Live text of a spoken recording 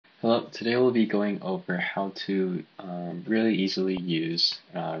Hello, today we'll be going over how to really easily use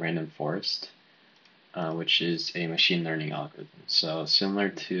random forest, which is a machine learning algorithm. So similar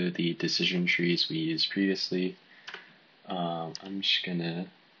to the decision trees we used previously, I'm just gonna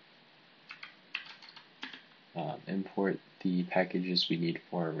import the packages we need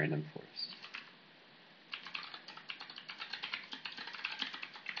for random forest.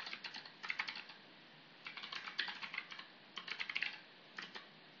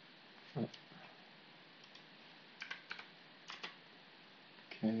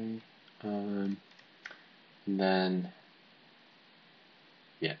 Okay, and then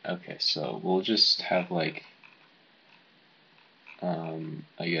okay, so we'll just have like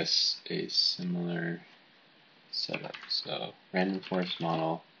I guess a similar setup. So random forest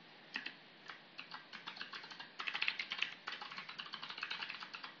model.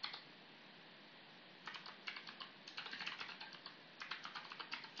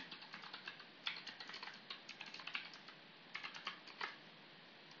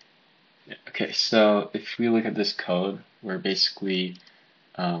 Okay, so if we look at this code, we're basically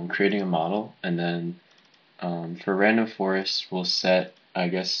creating a model, and then for random forest, we'll set, I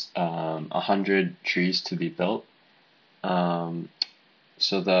guess, 100 trees to be built.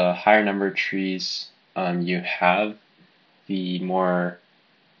 So the higher number of trees you have, the more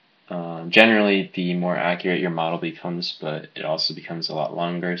generally the more accurate your model becomes, but it also becomes a lot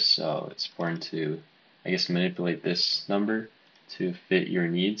longer. So it's important to, I guess, manipulate this number to fit your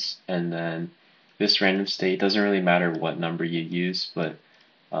needs, and then this random state doesn't really matter what number you use, but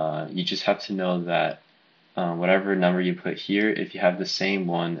you just have to know that whatever number you put here, if you have the same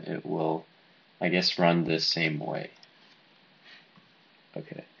one, it will, I guess, run the same way.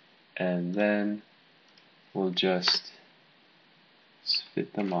 Okay, and then we'll just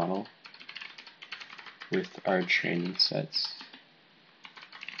fit the model with our training sets,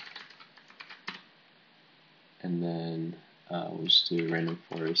 and then we'll just do random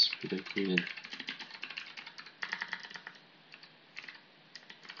forest predicted.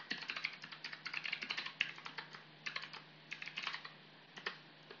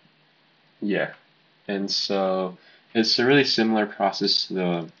 Yeah, and so it's a really similar process to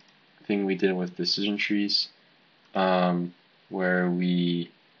the thing we did with decision trees, where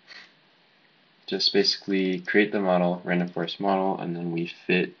we just basically create the model, random forest model, and then we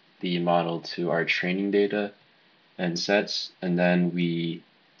fit the model to our training data and sets, and then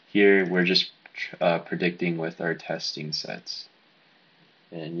here we're just predicting with our testing sets.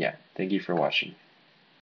 And yeah, thank you for watching.